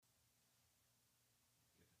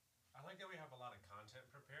content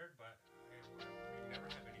prepared, but we never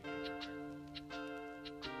have anything prepared.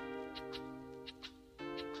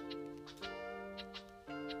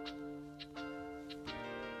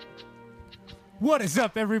 What is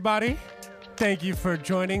up, everybody? Thank you for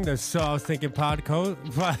joining the So I Was Thinking podcast.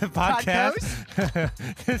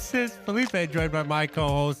 This is Felipe, joined by my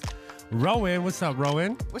co-host, Rowan. What's up,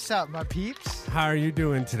 Rowan? What's up, my peeps? How are you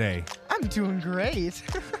doing today? I'm doing great.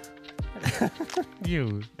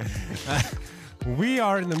 You. We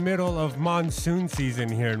are in the middle of monsoon season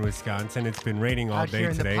here in Wisconsin. It's been raining all Out day here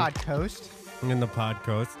in today. the Pod Coast. In the Pod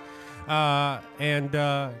Coast. And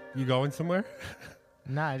you going somewhere?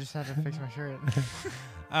 Nah, I just had to fix my shirt.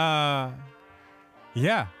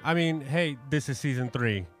 Yeah. I mean, hey, this is season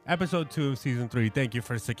 3. Episode 2 of season 3. Thank you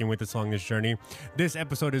for sticking with us along this journey. This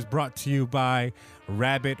episode is brought to you by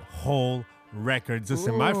Rabbit Hole Records.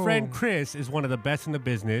 Listen, my friend Chris is one of the best in the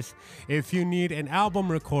business. If you need an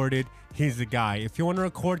album recorded, he's the guy. If you want to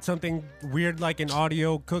record something weird like an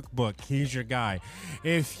audio cookbook, he's your guy.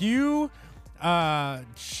 If you can't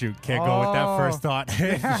go with that first thought.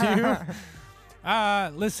 If you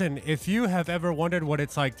listen, if you have ever wondered what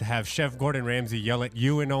it's like to have Chef Gordon Ramsay yell at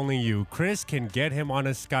you and only you, Chris can get him on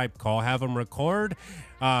a Skype call, have him record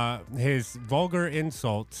his vulgar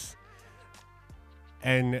insults,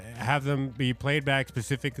 and have them be played back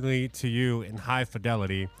specifically to you in high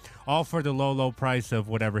fidelity, all for the low, low price of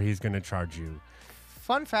whatever he's going to charge you.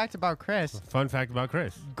 Fun fact about Chris. Fun fact about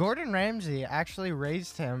Chris. Gordon Ramsay actually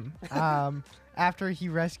raised him after he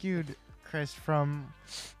rescued Chris from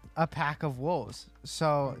a pack of wolves.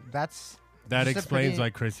 So that explains why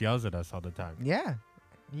Chris yells at us all the time. Yeah.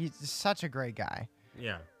 He's such a great guy.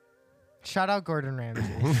 Yeah. Shout out Gordon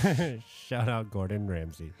Ramsay. Shout out Gordon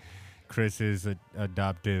Ramsay. Chris's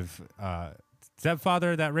adoptive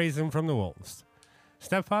stepfather that raised him from the wolves.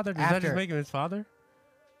 Stepfather? Does that just make him his father?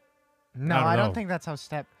 No, I don't think that's how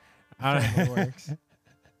family works.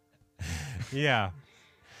 Yeah.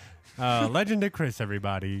 Legend of Chris,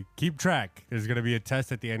 everybody. Keep track. There's going to be a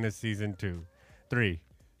test at the end of season 2. 3.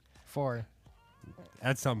 4.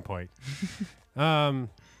 At some point.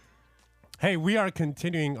 Hey, we are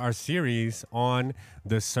continuing our series on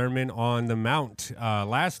the Sermon on the Mount.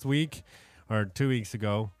 Last week, or 2 weeks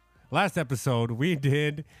ago, last episode, we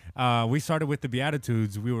started with the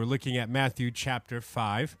Beatitudes. We were looking at Matthew chapter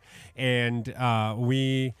 5, and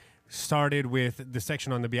we started with the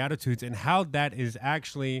section on the Beatitudes and how that is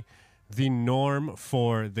actually the norm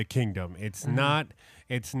for the kingdom. It's not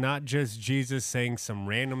just Jesus saying some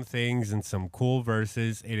random things and some cool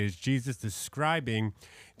verses. It is Jesus describing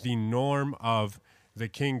the norm of the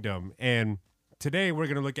kingdom. And today we're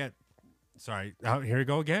going to look at, here we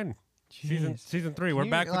go again. Season 3. We're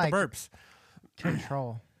back with the burps.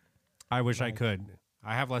 Control. I wish I could.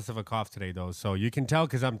 I have less of a cough today, though, so you can tell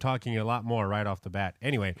because I'm talking a lot more right off the bat.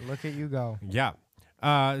 Anyway. Look at you go. Yeah.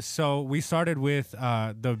 So we started with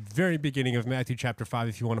the very beginning of Matthew chapter 5,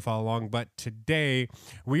 if you want to follow along. But today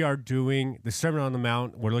we are doing the Sermon on the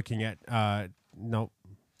Mount. We're looking at,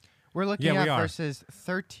 We're looking at verses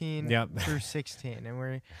 13 through 16. And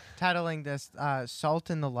we're titling this Salt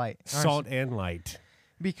and the Light. Salt and Light.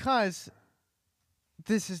 Because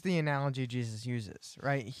this is the analogy Jesus uses,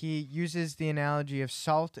 right? He uses the analogy of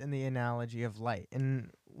salt and the analogy of light.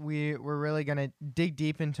 And we're really going to dig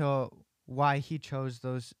deep into why he chose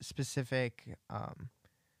those specific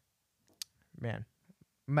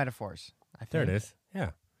metaphors. I think. There it is.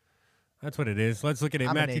 Yeah. That's what it is. Let's look at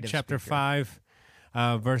it. Matthew chapter 5,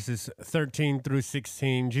 verses 13 through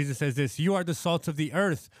 16. Jesus says this: "You are the salt of the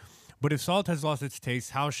earth. But if salt has lost its taste,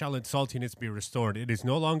 how shall its saltiness be restored? It is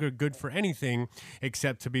no longer good for anything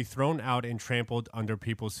except to be thrown out and trampled under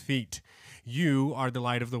people's feet. You are the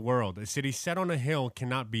light of the world. A city set on a hill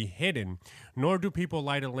cannot be hidden, nor do people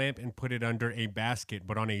light a lamp and put it under a basket,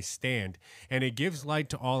 but on a stand. And it gives light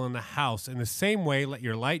to all in the house. In the same way, let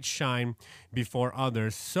your light shine before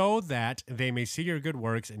others, so that they may see your good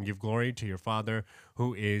works and give glory to your Father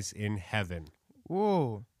who is in heaven."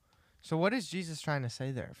 Ooh. So what is Jesus trying to say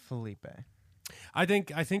there, Felipe? I think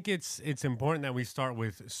it's important that we start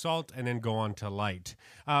with salt and then go on to light.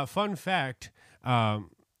 Fun fact,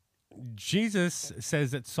 Jesus says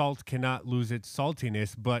that salt cannot lose its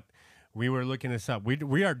saltiness, but we were looking this up.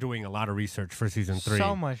 We are doing a lot of research for season 3.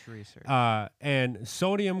 So much research. And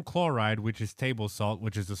sodium chloride, which is table salt,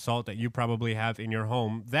 which is the salt that you probably have in your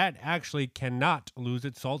home, that actually cannot lose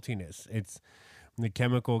its saltiness. It's the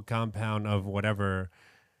chemical compound of whatever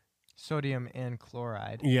Sodium and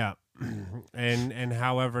chloride. Yeah. And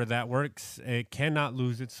however that works, it cannot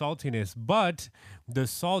lose its saltiness. But the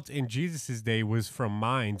salt in Jesus's day was from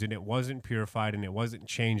mines, and it wasn't purified, and it wasn't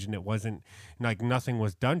changed, and it wasn't like nothing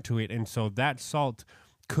was done to it. And so that salt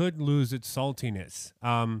could lose its saltiness.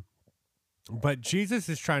 But Jesus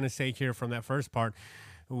is trying to say here from that first part,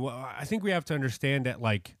 I think we have to understand that,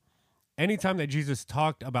 like, anytime that Jesus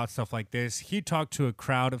talked about stuff like this, he talked to a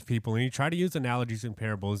crowd of people, and he tried to use analogies and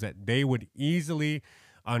parables that they would easily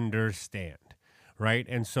understand, right?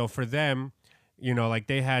 And so for them, you know, like,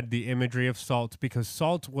 they had the imagery of salt, because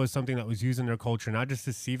salt was something that was used in their culture, not just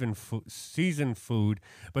to season food,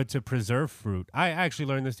 but to preserve fruit. I actually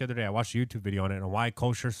learned this the other day. I watched a YouTube video on it, and why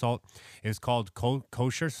kosher salt is called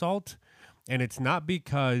kosher salt. And it's not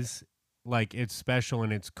because, like, it's special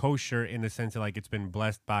and it's kosher in the sense that, like, it's been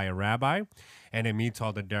blessed by a rabbi and it meets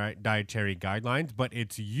all the dietary guidelines, but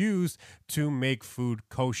it's used to make food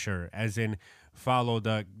kosher, as in follow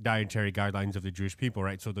the dietary guidelines of the Jewish people,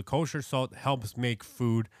 right? So the kosher salt helps make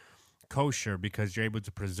food kosher because you're able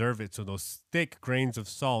to preserve it. So those thick grains of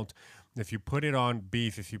salt, if you put it on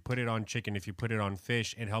beef, if you put it on chicken, if you put it on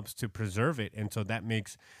fish, it helps to preserve it. And so that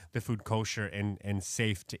makes the food kosher and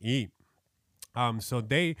safe to eat. So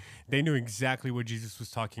they knew exactly what Jesus was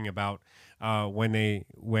talking about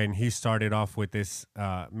when he started off with this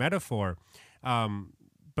metaphor.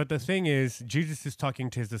 But the thing is, Jesus is talking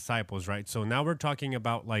to his disciples, right? So now we're talking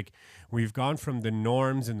about, like, we've gone from the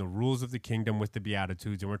norms and the rules of the kingdom with the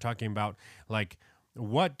Beatitudes, and we're talking about, like,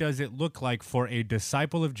 what does it look like for a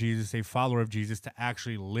disciple of Jesus, a follower of Jesus, to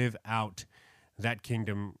actually live out that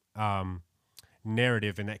kingdom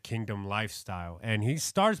narrative and that kingdom lifestyle. And he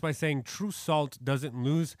starts by saying true salt doesn't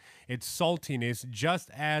lose its saltiness, just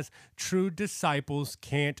as true disciples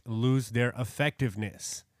can't lose their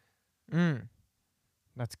effectiveness.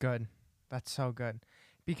 That's good. That's so good.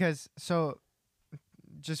 Because, so,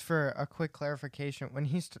 just for a quick clarification, when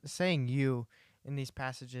he's saying you in these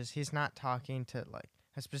passages, he's not talking to, like,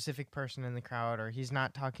 a specific person in the crowd, or he's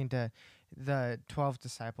not talking to the 12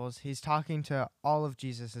 disciples. He's talking to all of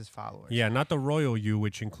Jesus's followers. Yeah, not the royal you,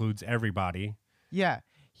 which includes everybody. Yeah,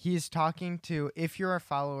 he's talking to, if you're a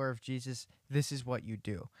follower of Jesus, this is what you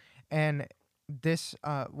do. And this,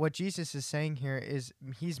 what Jesus is saying here is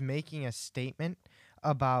he's making a statement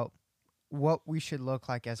about what we should look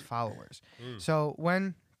like as followers. So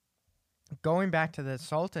when going back to the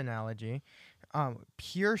salt analogy,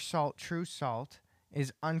 pure salt, true salt,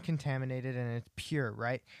 is uncontaminated and it's pure,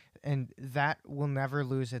 right? And that will never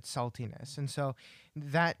lose its saltiness. And so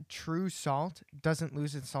that true salt doesn't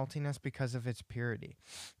lose its saltiness because of its purity.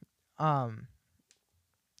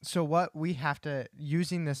 So what we have to,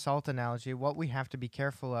 using the salt analogy, what we have to be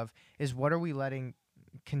careful of is, what are we letting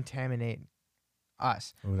contaminate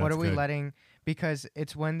us? What are we letting, because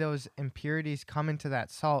it's when those impurities come into that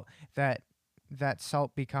salt that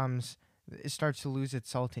salt becomes, it starts to lose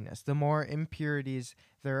its saltiness. The more impurities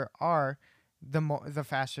there are, the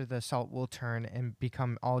faster the salt will turn and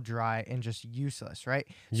become all dry and just useless, right?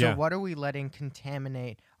 Yeah. So what are we letting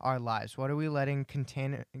contaminate our lives? What are we letting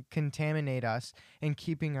contaminate us and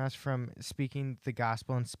keeping us from speaking the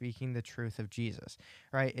gospel and speaking the truth of Jesus,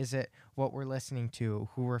 right? Is it what we're listening to,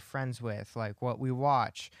 who we're friends with, like what we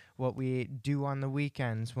watch, what we do on the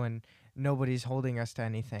weekends when nobody's holding us to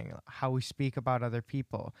anything, how we speak about other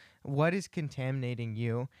people? What is contaminating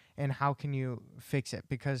you, and how can you fix it?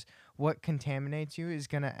 Because what contaminates you is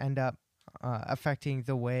going to end up affecting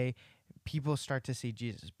the way people start to see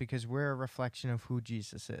Jesus, because we're a reflection of who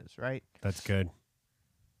Jesus is, right? That's good.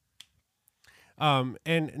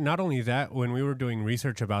 And not only that, when we were doing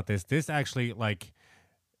research about this actually, like,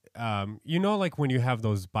 you know, like when you have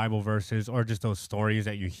those Bible verses or just those stories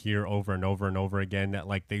that you hear over and over and over again, that,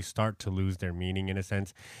 like, they start to lose their meaning in a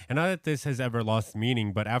sense. And not that this has ever lost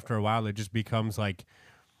meaning, but after a while it just becomes like,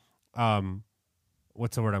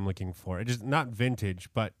 what's the word I'm looking for? It just, not vintage,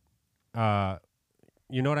 but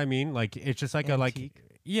you know what I mean? Like, it's just like Antique.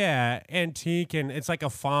 antique, and it's like a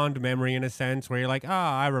fond memory in a sense, where you're like,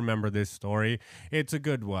 I remember this story. It's a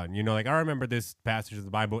good one. You know, like, I remember this passage of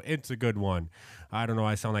the Bible. It's a good one. I don't know,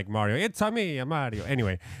 I sound like Mario. It's a me, a Mario.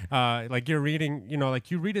 Anyway, like, you're reading, you know,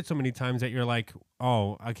 like, you read it so many times that you're like,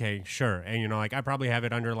 oh, okay, sure. And, you know, like, I probably have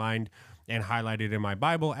it underlined and highlighted in my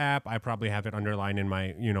Bible app. I probably have it underlined in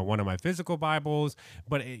my, you know, one of my physical Bibles.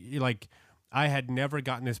 But like, I had never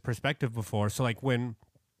gotten this perspective before. So, like, when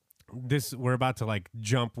we're about to, like,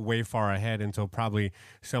 jump way far ahead until probably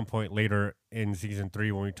some point later in season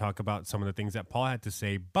 3 when we talk about some of the things that Paul had to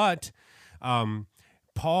say. But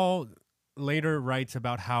Paul later writes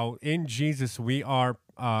about how in Jesus we are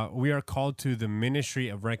we are called to the ministry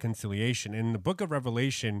of reconciliation. In the book of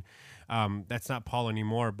Revelation, that's not Paul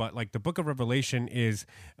anymore, but like the book of Revelation is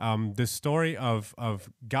the story of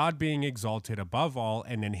God being exalted above all,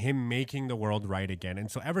 and then Him making the world right again.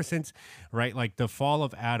 And so ever since, right, like the fall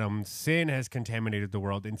of Adam, sin has contaminated the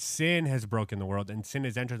world, and sin has broken the world, and sin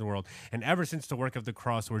has entered the world. And ever since the work of the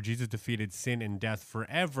cross, where Jesus defeated sin and death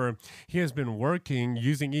forever, He has been working,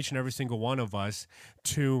 using each and every single one of us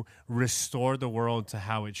to restore the world to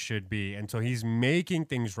how it should be. And so He's making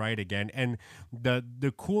things right again. And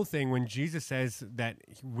the cool thing when Jesus says that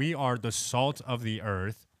we are the salt of the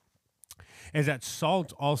earth is that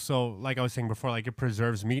salt also, like I was saying before, like it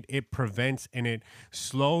preserves meat, it prevents and it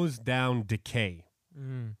slows down decay.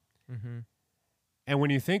 Mm-hmm. And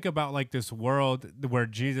when you think about like this world where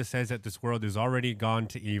Jesus says that this world is already gone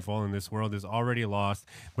to evil and this world is already lost,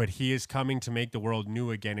 but He is coming to make the world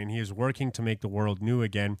new again, and He is working to make the world new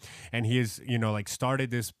again. And He is, like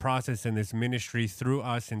started this process and this ministry through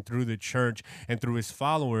us and through the church and through His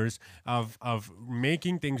followers of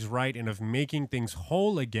making things right and of making things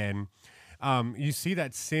whole again. You see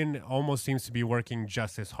that sin almost seems to be working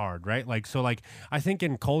just as hard, right? So I think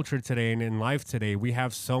in culture today and in life today, we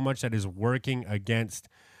have so much that is working against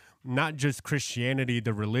not just Christianity,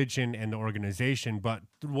 the religion and the organization, but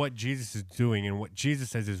what Jesus is doing and what Jesus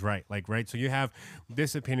says is right. Right? So you have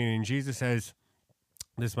this opinion, and Jesus says,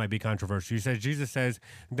 this might be controversial. Jesus says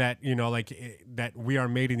that, that we are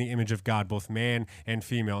made in the image of God, both man and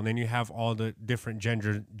female. And then you have all the different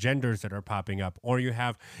genders that are popping up. Or you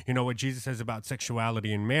have, what Jesus says about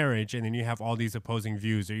sexuality and marriage. And then you have all these opposing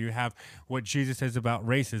views. Or you have what Jesus says about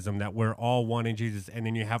racism, that we're all one in Jesus. And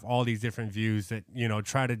then you have all these different views that,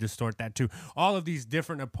 try to distort that too. All of these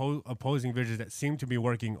different opposing visions that seem to be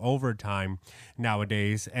working overtime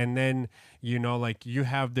nowadays. And then, you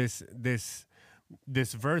have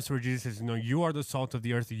this verse where Jesus says, you are the salt of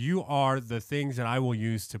the earth. You are the things that I will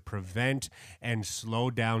use to prevent and slow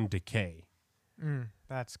down decay.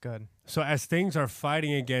 That's good. So as things are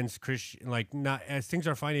fighting against as things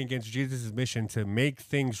are fighting against Jesus' mission to make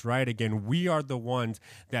things right again, we are the ones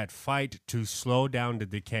that fight to slow down the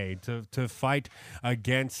decay, to fight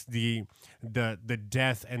against the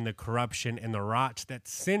death and the corruption and the rot that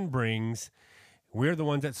sin brings. We're the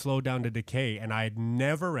ones that slow down the decay. And I had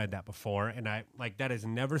never read that before. And that has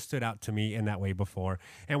never stood out to me in that way before.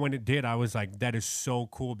 And when it did, I was like, that is so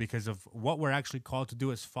cool, because of what we're actually called to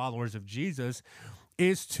do as followers of Jesus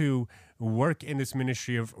is to work in this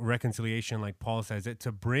ministry of reconciliation, like Paul says it,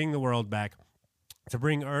 to bring the world back, to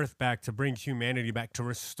bring earth back, to bring humanity back, to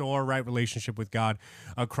restore right relationship with God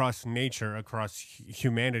across nature, across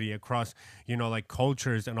humanity, across,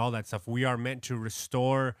 cultures and all that stuff. We are meant to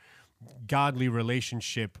restore godly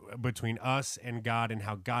relationship between us and God and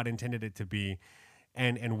how God intended it to be.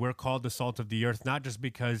 And we're called the salt of the earth, not just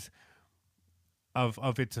because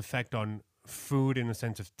of its effect on food in the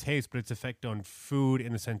sense of taste, but its effect on food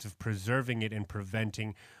in the sense of preserving it and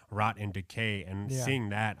preventing rot and decay. And seeing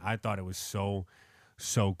that, I thought it was so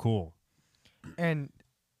cool. And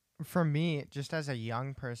for me, just as a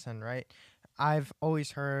young person, right, I've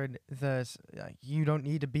always heard this, you don't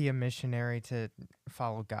need to be a missionary to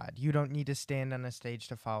follow God. You don't need to stand on a stage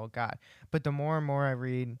to follow God. But the more and more I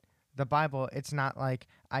read the Bible, it's not like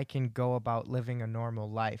I can go about living a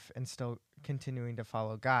normal life and still continuing to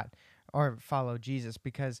follow God or follow Jesus,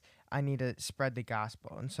 because I need to spread the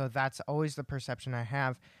gospel. And so that's always the perception I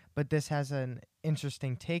have. But this has an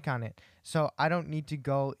interesting take on it. So I don't need to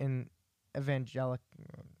go and evangelize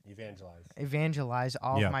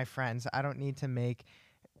all of my friends. I don't need to make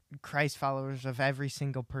Christ followers of every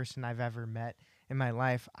single person I've ever met in my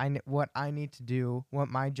life. What I need to do, what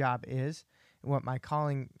my job is, what my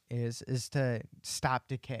calling is to stop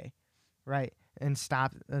decay, right? And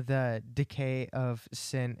stop the decay of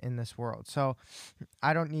sin in this world. So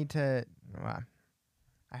I don't need to,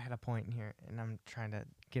 I had a point in here and I'm trying to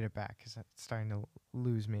get it back because it's starting to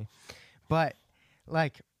lose me. But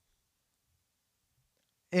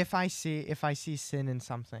if I see sin in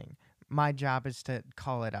something, my job is to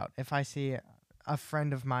call it out. If I see a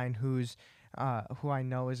friend of mine who I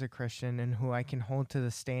know is a Christian and who I can hold to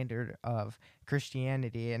the standard of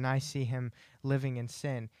Christianity, and I see him living in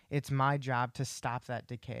sin, it's my job to stop that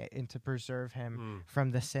decay and to preserve him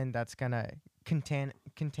from the sin that's going to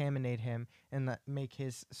contaminate him and make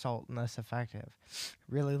his salt less effective.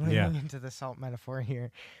 Really leaning into the salt metaphor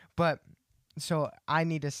here. But so I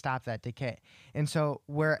need to stop that decay. And so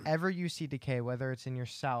wherever you see decay, whether it's in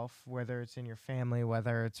yourself, whether it's in your family,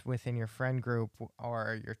 whether it's within your friend group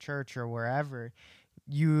or your church or wherever,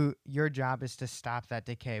 your job is to stop that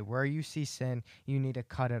decay. Where you see sin, you need to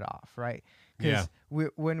cut it off, right? Yeah.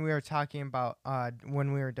 Because when we were talking about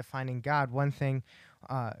when we were defining God, one thing,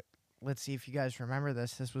 let's see if you guys remember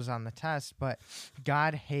this. This was on the test, but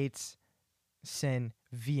God hates sin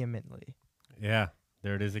vehemently. Yeah.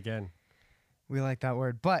 There it is again. We like that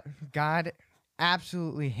word, but God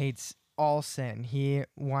absolutely hates all sin. He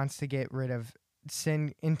wants to get rid of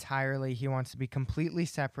sin entirely. He wants to be completely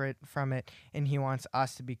separate from it, and he wants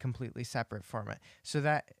us to be completely separate from it. So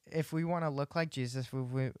that if we want to look like Jesus,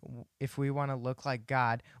 if we want to look like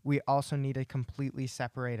God, we also need to completely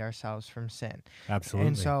separate ourselves from sin. Absolutely.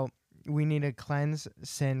 And so we need to cleanse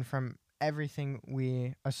sin from everything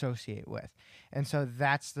we associate with. And so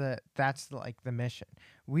that's like the mission.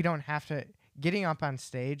 We don't have to getting up on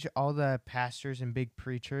stage. All the pastors and big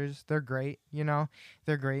preachers, they're great,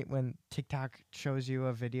 they're great when TikTok shows you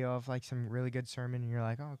a video of like some really good sermon and you're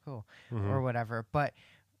like, oh, cool, or whatever. But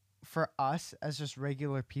for us as just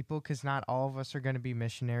regular people, because not all of us are going to be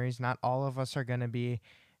missionaries, not all of us are going to be,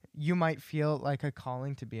 you might feel like a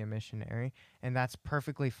calling to be a missionary, and that's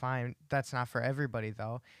perfectly fine. That's not for everybody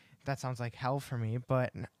though. That sounds like hell for me,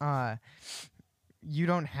 but you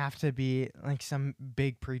don't have to be like some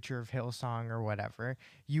big preacher of Hillsong or whatever.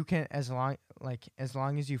 You can, as long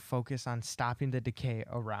as you focus on stopping the decay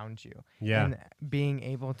around you, and being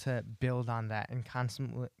able to build on that and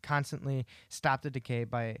constantly stop the decay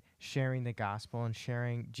by sharing the gospel and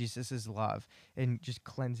sharing Jesus's love and just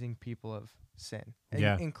cleansing people of sin,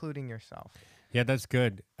 including yourself. Yeah, that's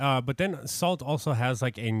good. But then salt also has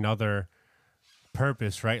like another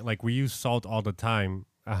purpose, right? Like we use salt all the time.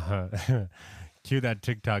 Cue that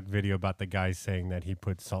TikTok video about the guy saying that he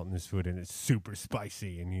puts salt in his food and it's super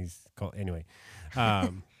spicy, and he's called anyway.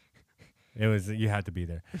 It was, you had to be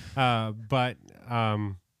there. But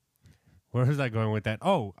where was I going with that?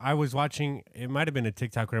 Oh, I was watching. It might have been a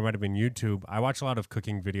TikTok or it might have been YouTube. I watch a lot of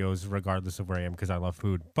cooking videos, regardless of where I am, because I love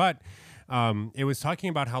food. But it was talking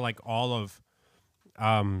about how like all of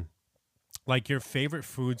like your favorite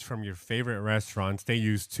foods from your favorite restaurants, they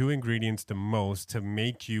use two ingredients the most to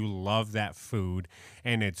make you love that food,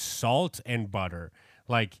 and it's salt and butter.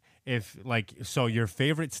 So your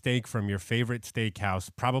favorite steak from your favorite steakhouse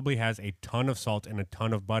probably has a ton of salt and a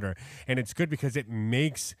ton of butter, and it's good because it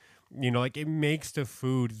makes, it makes the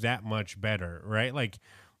food that much better, right? Like,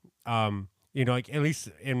 like at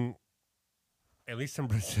least in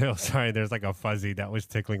Brazil, sorry, there's like a fuzzy that was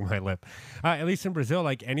tickling my lip. At least in Brazil,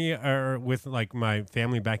 like with like my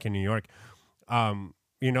family back in New York,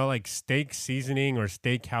 like steak seasoning or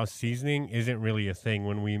steakhouse seasoning isn't really a thing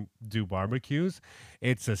when we do barbecues.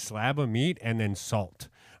 It's a slab of meat and then salt,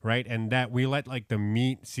 right? And that we let like the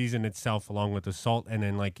meat season itself along with the salt, and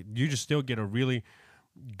then like you just still get a really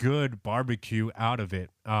good barbecue out of it.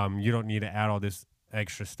 You don't need to add all this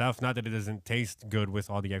extra stuff. Not that it doesn't taste good with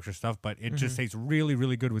all the extra stuff, but it just tastes really,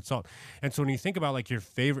 really good with salt. And so when you think about like your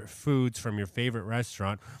favorite foods from your favorite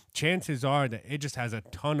restaurant, chances are that it just has a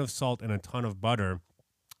ton of salt and a ton of butter,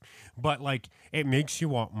 but like it makes you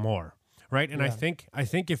want more, right? And I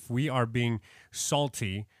think if we are being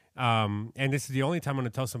salty, and this is the only time I'm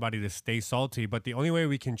going to tell somebody to stay salty, but the only way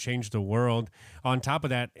we can change the world on top of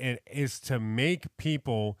that is to make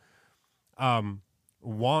people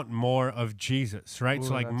want more of Jesus, right? Ooh,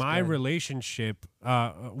 so like my good. relationship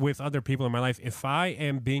with other people in my life, if I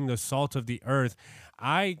am being the salt of the earth,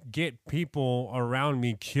 I get people around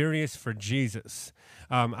me curious for Jesus.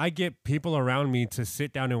 I get people around me to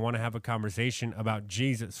sit down and want to have a conversation about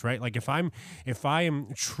Jesus, right? Like if I am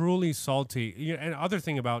truly salty, and other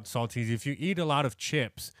thing about salty is if you eat a lot of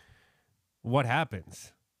chips, what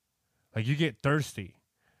happens? Like you get thirsty.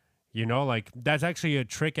 Like that's actually a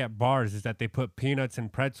trick at bars, is that they put peanuts and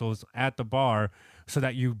pretzels at the bar so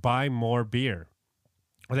that you buy more beer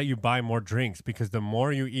or that you buy more drinks, because the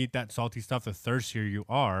more you eat that salty stuff, the thirstier you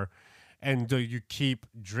are, and you keep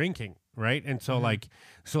drinking, right? And so like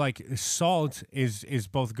salt is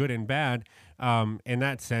both good and bad in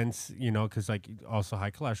that sense, because like also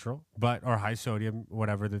high cholesterol, or high sodium,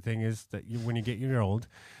 whatever the thing is that when you get your old,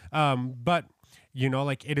 but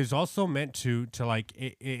like it is also meant to like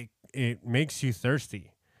it makes you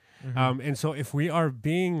thirsty. And so if we are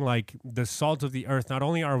being like the salt of the earth, not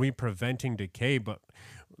only are we preventing decay, but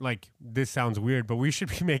like, this sounds weird, but we should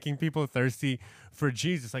be making people thirsty for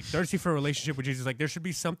Jesus, like thirsty for a relationship with Jesus. Like there should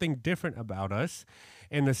be something different about us,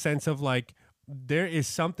 in the sense of like, there is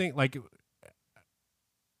something like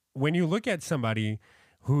when you look at somebody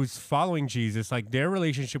who's following Jesus, like their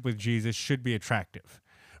relationship with Jesus should be attractive.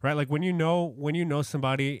 Right, like when you know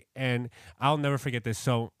somebody, and I'll never forget this.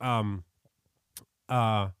 So,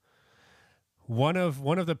 one of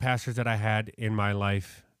the pastors that I had in my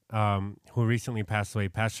life, who recently passed away,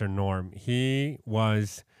 Pastor Norm, he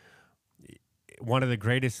was one of the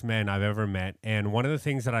greatest men I've ever met. And one of the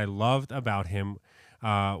things that I loved about him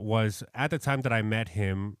was at the time that I met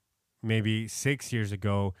him, maybe 6 years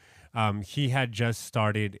ago, he had just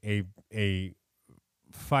started a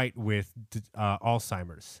fight with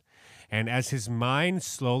Alzheimer's. And as his mind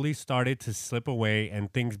slowly started to slip away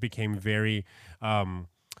and things became very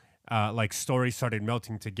like stories started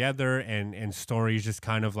melting together, and stories just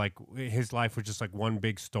kind of like his life was just like one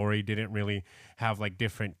big story, didn't really have like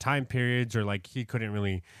different time periods, or like he couldn't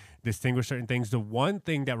really distinguish certain things. The one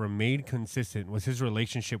thing that remained consistent was his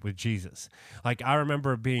relationship with Jesus. Like I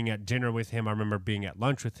remember being at dinner with him, I remember being at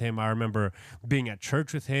lunch with him, I remember being at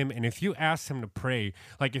church with him. And if you asked him to pray,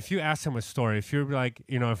 like if you asked him a story, if you're like,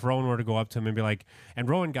 you know, if Rowan were to go up to him and be like, and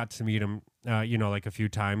Rowan got to meet him you know, like a few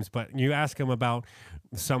times, but you ask him about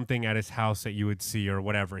something at his house that you would see or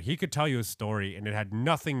whatever, he could tell you a story and it had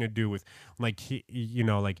nothing to do with like you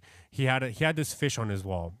know, like he had this fish on his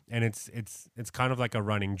wall, and it's kind of like a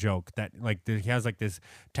running joke that like he has like this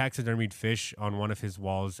taxidermied fish on one of his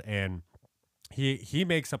walls, and he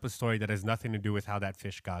makes up a story that has nothing to do with how that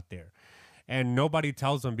fish got there. And nobody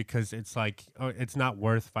tells him because it's like it's not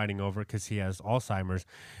worth fighting over because he has Alzheimer's.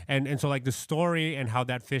 And so like the story and how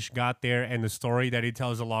that fish got there and the story that he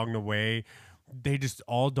tells along the way, they just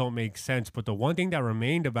all don't make sense. But the one thing that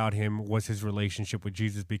remained about him was his relationship with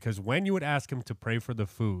Jesus, because when you would ask him to pray for the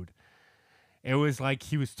food, it was like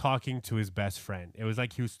he was talking to his best friend. It was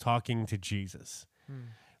like he was talking to Jesus.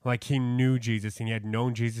 Like he knew Jesus and he had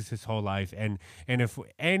known Jesus his whole life. And if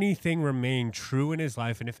anything remained true in his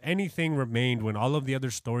life, and if anything remained when all of the other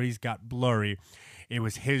stories got blurry, it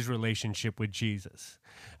was his relationship with Jesus.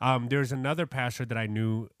 There's another pastor that I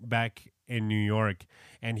knew back in New York,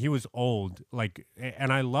 and he was old. Like,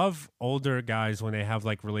 and I love older guys when they have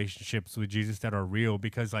like relationships with Jesus that are real,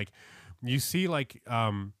 because like you see like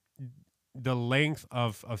the length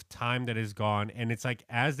of time that is gone, and it's like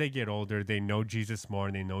as they get older they know Jesus more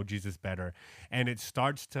and they know Jesus better, and it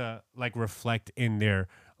starts to like reflect in their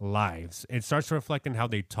lives. It starts to reflect in how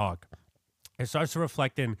they talk. It starts to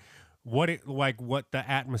reflect in what the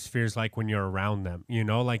atmosphere is like when you're around them. You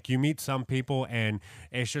know, like you meet some people and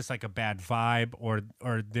it's just like a bad vibe, or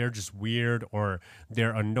they're just weird, or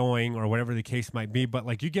they're annoying, or whatever the case might be. But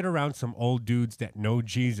like you get around some old dudes that know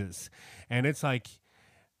Jesus, and it's like,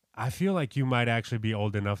 I feel like you might actually be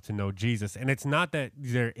old enough to know Jesus. And it's not that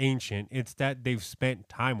they're ancient, it's that they've spent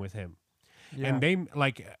time with him. Yeah. And they,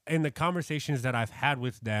 like, in the conversations that I've had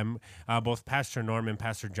with them, both Pastor Norm and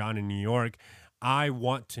Pastor John in New York, I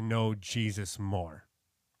want to know Jesus more.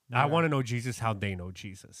 Yeah. I want to know Jesus how they know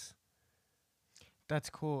Jesus. That's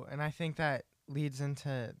cool. And I think that leads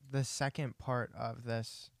into the second part of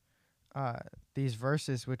this, these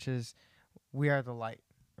verses, which is we are the light,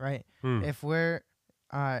 right? If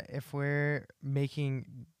we're making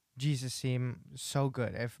Jesus seem so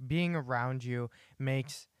good, if being around you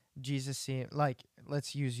makes Jesus seem like,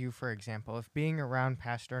 let's use you for example, if being around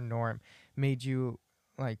Pastor Norm made you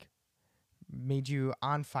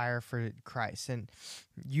on fire for Christ and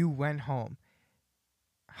you went home,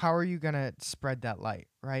 how are you going to spread that light,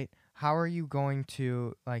 right? How are you going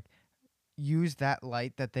to like use that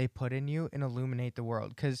light that they put in you and illuminate the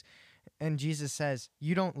world? And Jesus says,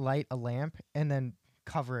 you don't light a lamp and then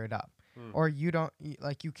cover it up, or you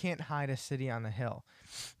can't hide a city on the hill.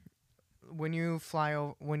 When you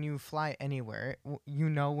fly anywhere, you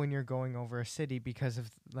know when you're going over a city because of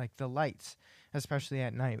like the lights, especially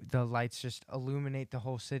at night. The lights just illuminate the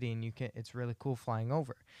whole city, and it's really cool flying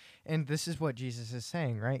over. And this is what Jesus is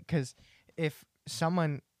saying, right? Because if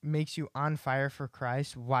someone makes you on fire for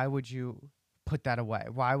Christ, why would you put that away?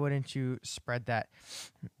 Why wouldn't you spread that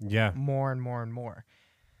more and more and more?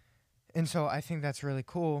 And so I think that's really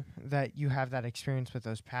cool that you have that experience with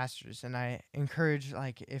those pastors. And I encourage,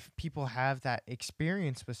 like, if people have that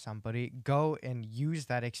experience with somebody, go and use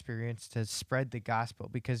that experience to spread the gospel,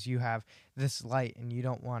 because you have this light and you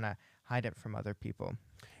don't want to hide it from other people.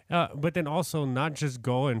 But then also not just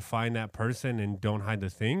go and find that person and don't hide the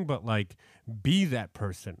thing, but like be that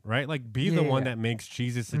person, right? Like be the one that makes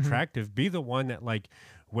Jesus attractive. Be the one that like,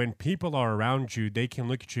 when people are around you, they can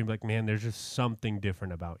look at you and be like, man, there's just something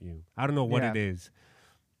different about you. I don't know what it is,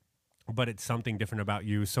 but it's something different about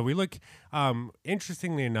you. So we look,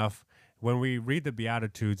 interestingly enough, when we read the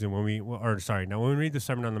Beatitudes and when we read the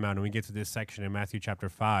Sermon on the Mount and we get to this section in Matthew chapter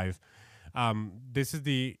 5, this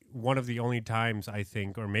is one of the only times, I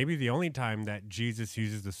think, or maybe the only time that Jesus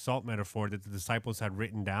uses the salt metaphor that the disciples had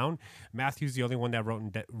written down. Matthew's the only one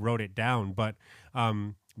that wrote it down, but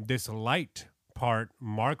this light part,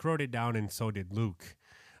 Mark wrote it down and so did Luke.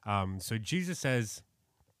 So Jesus says,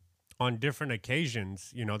 on different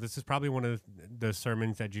occasions. You know, this is probably one of the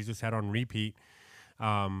sermons that Jesus had on repeat,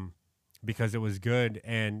 because it was good.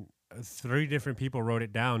 And 3 different people wrote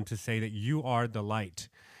it down to say that you are the light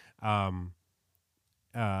of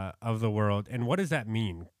the world. And what does that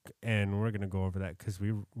mean? And we're going to go over that because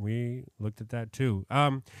we looked at that too.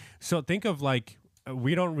 So think of like,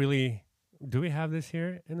 we don't really, do we have this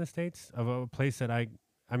here in the States of a place that I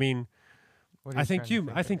mean, What are I think trying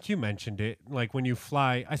to I think you mentioned it. Like when you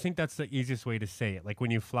fly, I think that's the easiest way to say it. Like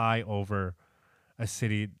when you fly over a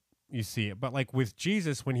city, you see it. But like with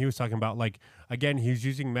Jesus, when he was talking about, like, again, he's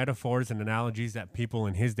using metaphors and analogies that people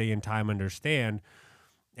in his day and time understand.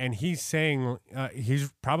 And he's saying,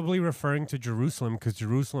 he's probably referring to Jerusalem because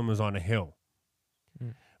Jerusalem is on a hill.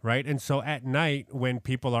 Right. And so at night, when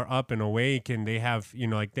people are up and awake and they have, you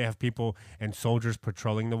know, like they have people and soldiers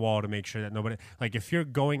patrolling the wall to make sure that nobody, like if you're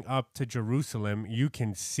going up to Jerusalem, you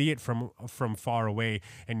can see it from far away,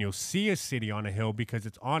 and you'll see a city on a hill because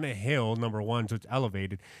it's on a hill, number one, so it's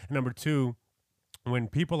elevated. And number two, when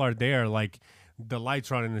people are there, like the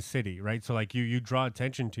lights are on in the city, right? So like you draw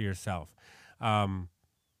attention to yourself.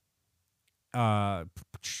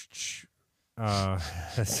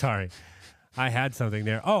 Sorry. I had something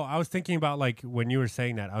there. Oh, I was thinking about, like, when you were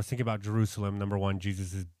saying that, I was thinking about Jerusalem. Number one,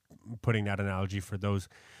 Jesus is putting that analogy for those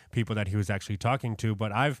people that he was actually talking to.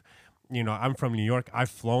 But I'm from New York. I've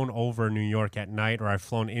flown over New York at night, or I've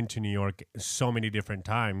flown into New York so many different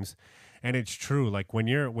times. And it's true. Like when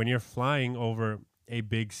you're flying over a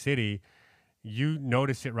big city, you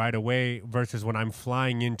notice it right away versus when I'm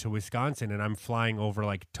flying into Wisconsin and I'm flying over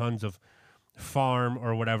like tons of farm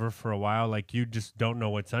or whatever for a while, like you just don't know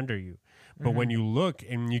what's under you. But when you look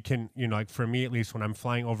and you can, you know, like for me, at least when I'm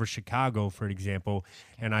flying over Chicago, for example,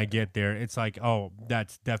 and I get there, it's like, oh,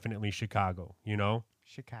 that's definitely Chicago, you know?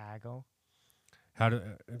 Chicago. How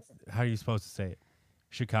are you supposed to say it?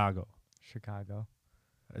 Chicago. Chicago.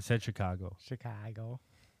 I said Chicago. Chicago.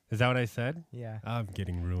 Is that what I said? Yeah. I'm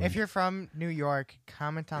getting ruined. If you're from New York,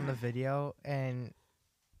 comment on the video and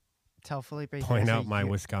tell Felipe. Point out my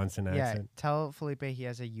Wisconsin accent. Yeah, tell Felipe he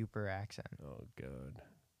has a Uper accent. Oh, good.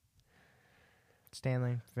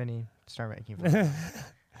 Stanley, Vinny, start making fun.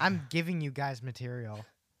 I'm giving you guys material.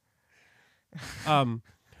 But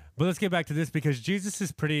let's get back to this because Jesus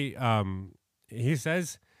is pretty. He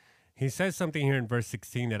says something here in verse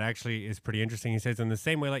 16 that actually is pretty interesting. He says, "In the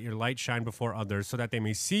same way, let your light shine before others, so that they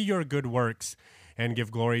may see your good works and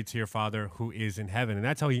give glory to your Father who is in heaven." And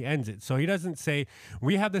that's how he ends it. So he doesn't say,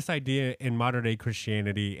 we have this idea in modern day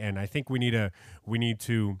Christianity, and I think we need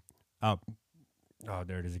to. Oh,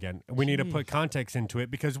 there it is again. We need to put context into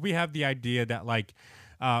it because we have the idea that like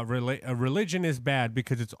religion is bad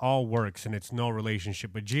because it's all works and it's no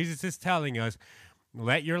relationship. But Jesus is telling us,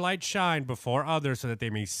 let your light shine before others so that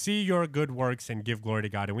they may see your good works and give glory to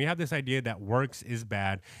God. And we have this idea that works is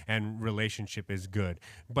bad and relationship is good.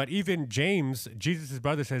 But even James, Jesus'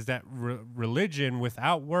 brother, says that religion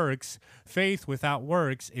without works, faith without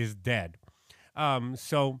works is dead.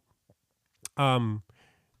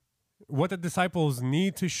 What the disciples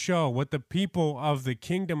need to show, what the people of the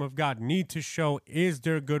kingdom of God need to show is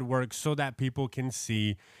their good works so that people can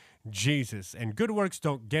see Jesus. And good works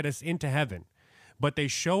don't get us into heaven, but they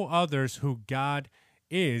show others who God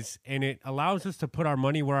is, and it allows us to put our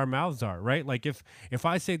money where our mouths are, right? Like if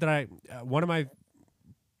I say that one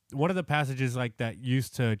of the passages like that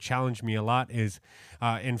used to challenge me a lot is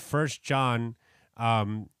in 1 John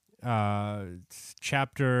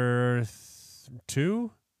chapter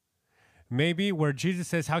 2, maybe, where Jesus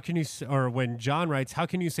says, when John writes, how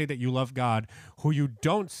can you say that you love God who you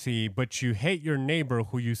don't see, but you hate your neighbor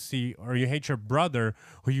who you see, or you hate your brother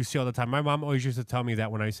who you see all the time? My mom always used to tell me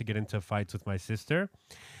that when I used to get into fights with my sister,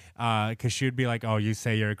 because she would be like, oh, you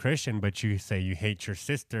say you're a Christian, but you say you hate your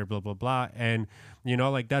sister, blah, blah, blah. And, you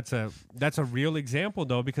know, like that's a real example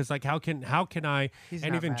though, because like, how can I,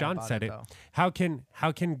 and even John said it, how can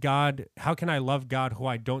I love God who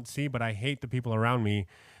I don't see, but I hate the people around me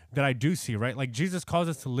that I do see, right? Like Jesus calls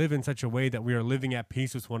us to live in such a way that we are living at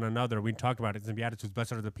peace with one another. We talked about it in the Beatitudes,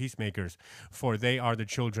 blessed are the peacemakers, for they are the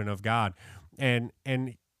children of God. And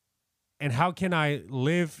how can I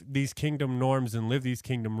live these kingdom norms and live these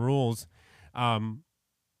kingdom rules, or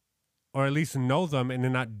at least know them and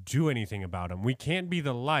then not do anything about them? We can't be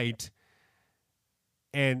the light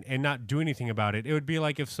and not do anything about it. It would be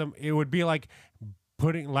like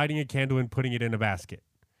lighting a candle and putting it in a basket.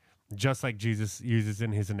 Just like Jesus uses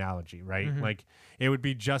in his analogy, right? Mm-hmm. Like it would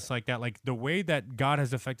be just like that. Like the way that God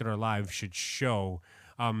has affected our lives should show,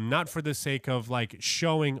 not for the sake of like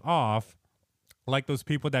showing off, like those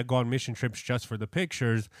people that go on mission trips just for the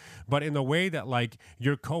pictures, but in the way that like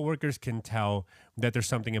your coworkers can tell that there's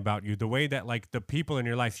something about you, the way that like the people in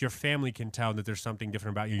your life, your family can tell that there's something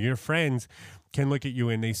different about you, your friends can look at you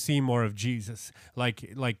and they see more of Jesus. Like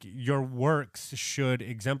your works should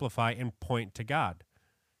exemplify and point to God.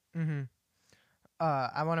 Mm-hmm.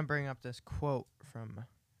 I want to bring up this quote from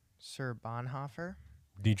Sir Bonhoeffer.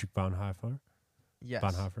 Dietrich Bonhoeffer. Yes.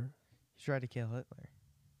 Bonhoeffer. He tried to kill Hitler.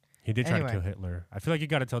 He did try to Anyway. kill Hitler. I feel like you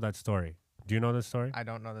got to tell that story. Do you know this story? I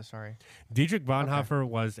don't know the story. Dietrich Bonhoeffer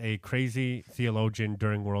was a crazy theologian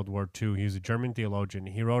during World War II. He was a German theologian.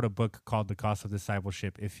 He wrote a book called The Cost of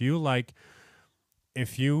Discipleship. If you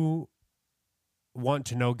want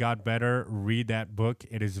to know God better, read that book.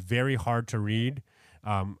 It is very hard to read.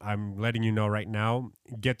 I'm letting you know right now,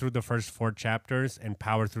 get through the first 4 chapters and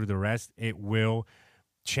power through the rest. It will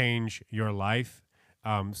change your life.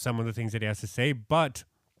 Some of the things that he has to say, but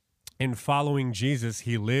in following Jesus,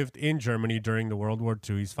 he lived in Germany during the World War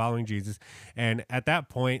II. He's following Jesus. And at that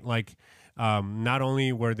point, like, not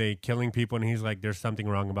only were they killing people, and he's like, there's something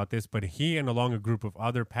wrong about this, but he and along a group of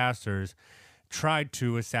other pastors tried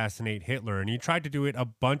to assassinate Hitler. And he tried to do it a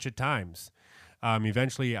bunch of times.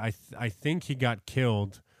 Eventually, I think he got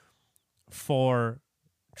killed for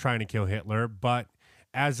trying to kill Hitler. But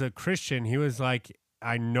as a Christian, he was like,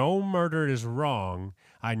 I know murder is wrong.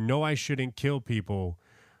 I know I shouldn't kill people,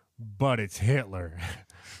 but it's Hitler.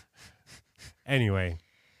 Anyway.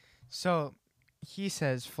 So he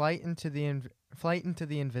says, flight into the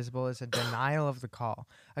invisible is a denial of the call.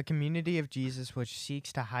 A community of Jesus which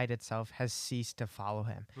seeks to hide itself has ceased to follow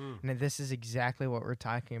him. And this is exactly what we're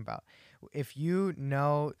talking about. If you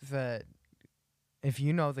know the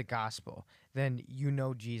gospel, then you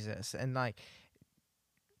know Jesus. And like,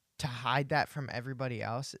 to hide that from everybody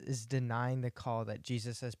else is denying the call that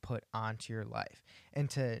Jesus has put onto your life. And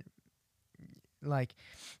to like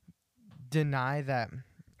deny that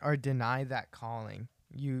calling,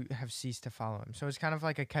 you have ceased to follow him. So it's kind of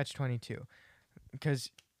like a catch-22,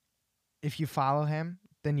 because if you follow him,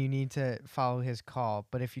 then you need to follow his call.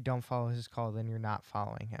 But if you don't follow his call, then you're not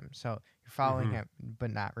following him. So you're following him,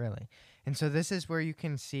 but not really. And so this is where you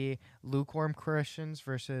can see lukewarm Christians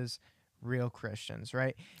versus real Christians,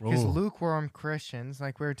 right? Because lukewarm Christians,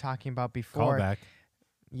 like we were talking about before, Callback.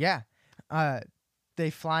 Yeah.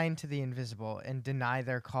 They fly into the invisible and deny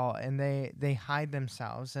their call, and they hide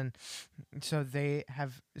themselves, and so they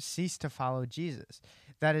have ceased to follow Jesus.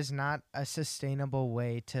 That is not a sustainable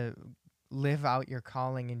way to live out your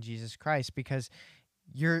calling in Jesus Christ, because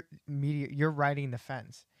you're riding the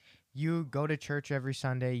fence. You go to church every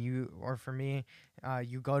Sunday, or for me,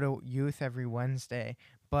 you go to youth every Wednesday,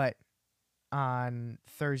 but on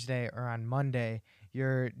Thursday or on Monday,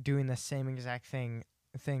 you're doing the same exact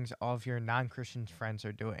things all of your non-Christian friends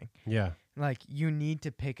are doing. Yeah. Like, you need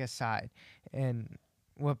to pick a side. And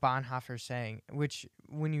what Bonhoeffer's saying, which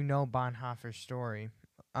when you know Bonhoeffer's story,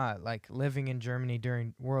 like living in Germany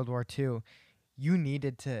during World War II, you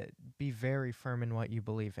needed to be very firm in what you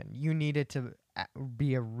believe in. You needed to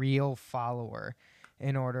be a real follower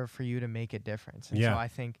in order for you to make a difference. And so I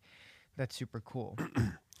think that's super cool.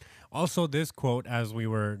 Also, this quote, as we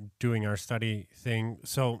were doing our study thing,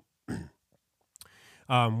 so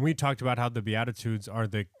we talked about how the Beatitudes are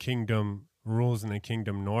the kingdom rules and the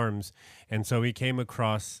kingdom norms. And so we came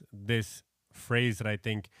across this phrase that I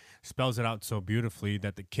think spells it out so beautifully,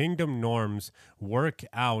 that the kingdom norms work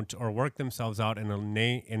themselves out in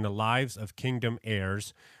the lives of kingdom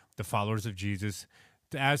heirs, the followers of Jesus,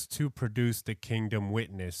 as to produce the kingdom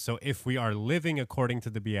witness. So if we are living according to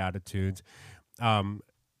the Beatitudes,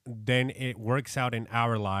 then it works out in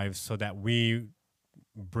our lives so that we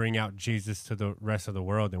bring out Jesus to the rest of the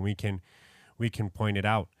world, and we can point it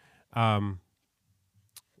out. Yeah.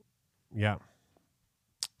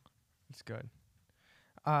 It's good.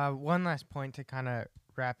 One last point to kind of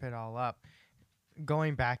wrap it all up.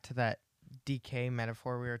 Going back to that decay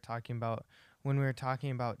metaphor we were talking about, when we were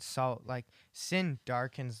talking about salt, like, sin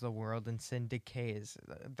darkens the world and sin decays.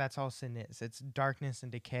 That's all sin is. It's darkness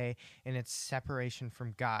and decay, and it's separation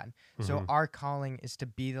from God. So our calling is to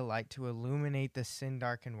be the light, to illuminate the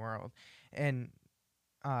sin-darkened world. And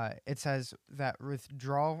it says that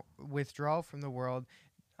withdrawal from the world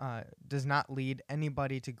does not lead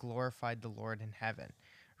anybody to glorify the Lord in heaven,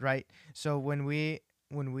 right? So when we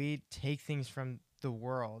take things from the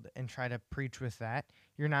world and try to preach with that,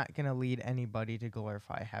 you're not going to lead anybody to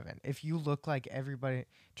glorify heaven. If you look like everybody,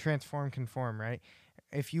 transform, conform, right?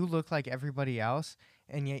 If you look like everybody else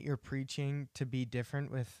and yet you're preaching to be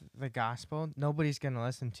different with the gospel, nobody's going to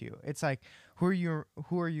listen to you. It's like, who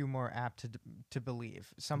are you more apt to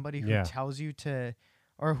believe? Somebody who tells you to,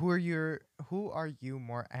 Or who are you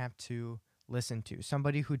more apt to listen to?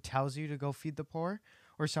 Somebody who tells you to go feed the poor,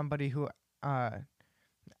 or somebody who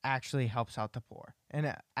actually helps out the poor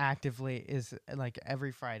and actively is like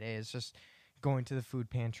every Friday is just going to the food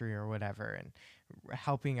pantry or whatever and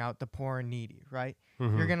helping out the poor and needy, right?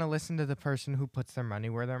 Mhm. You're going to listen to the person who puts their money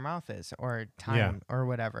where their mouth is, or time or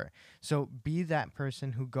whatever. So be that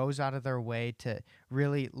person who goes out of their way to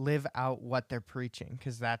really live out what they're preaching,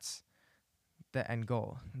 because that's the end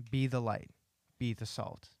goal. Be the light, be the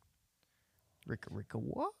salt. Rika,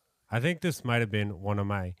 what? I think this might have been one of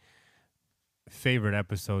my favorite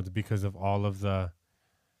episodes because of all of the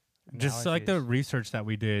just like the Analogies. research that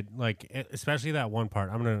we did, like especially that one part.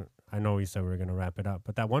 I know we said we were gonna wrap it up,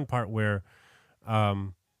 but that one part where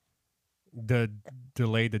the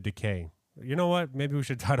delay the decay. You know what? Maybe we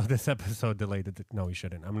should title this episode "Delay the." No, we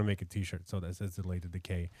shouldn't. I'm gonna make a T-shirt so that says "Delay the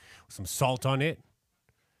Decay" with some salt on it.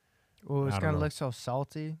 Oh, it's I don't going to know. look so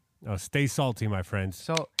salty. Oh, stay salty, my friends.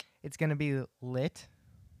 So it's going to be lit.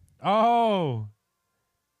 Oh,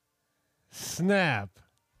 snap!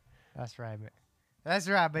 That's right, man. That's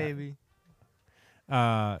right, baby.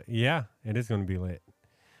 Yeah, it is gonna be lit.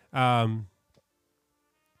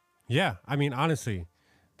 Yeah, I mean, honestly,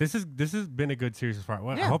 this has been a good series so far.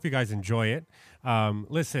 Well, I Yeah. hope you guys enjoy it.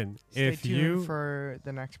 Listen, Stay if tuned you for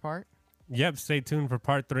the next part. Yep, stay tuned for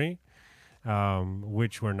part 3,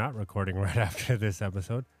 which we're not recording right after this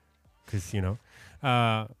episode, because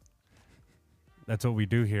that's what we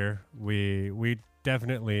do here. We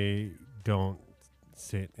definitely don't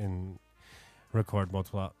sit and record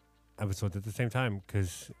multiple episodes at the same time,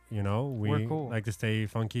 because we We're cool. like to stay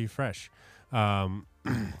funky, fresh.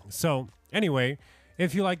 So anyway.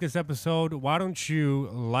 If you like this episode, why don't you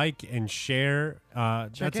like and share?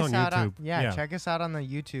 Check That's us on out YouTube. check us out on the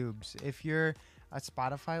YouTubes. If you're a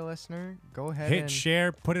Spotify listener, go ahead Hit and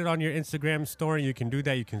share, put it on your Instagram story. You can do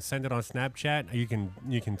that. You can send it on Snapchat. You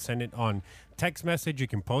can send it on text message. You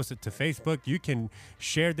can post it to Facebook. You can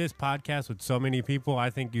share this podcast with so many people. I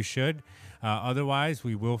think you should. Otherwise,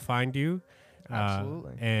 we will find you.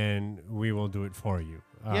 Absolutely. And we will do it for you.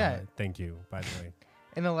 Yeah. Thank you, by the way.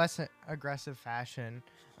 in a less aggressive fashion,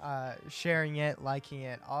 sharing it, liking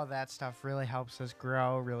it, all that stuff really helps us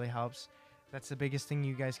grow, really helps. That's the biggest thing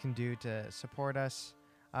you guys can do to support us.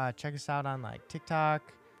 Check us out on like TikTok,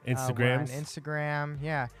 we're on Instagrams. Instagram.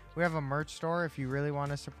 Yeah, we have a merch store if you really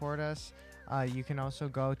want to support us. You can also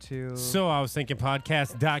go to So I was thinking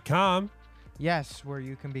podcast.com. yes, where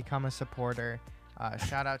you can become a supporter.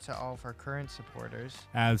 Shout out to all of our current supporters.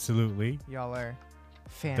 Absolutely. Y'all are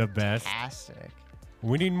The best. fantastic.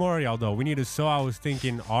 We need more of y'all, though. We need a So I Was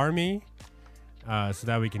Thinking army so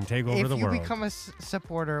that we can take over If the you world. become a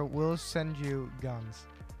supporter, we'll send you guns.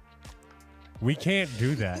 We can't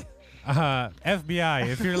do that. FBI,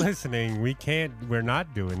 if you're listening, we're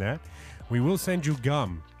not doing that. We will send you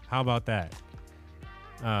gum. How about that?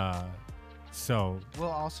 So We'll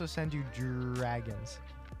also send you dragons.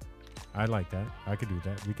 I like that. I could do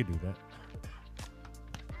that. We could do that.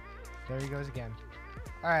 There he goes again.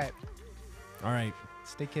 All right, All right.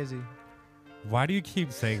 stay kizzy. Why do you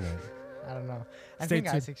keep saying that? I don't know. I Stay think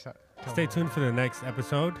tuned. Isaac told Stay me. tuned for the next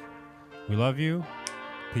episode. We love you.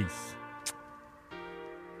 Peace.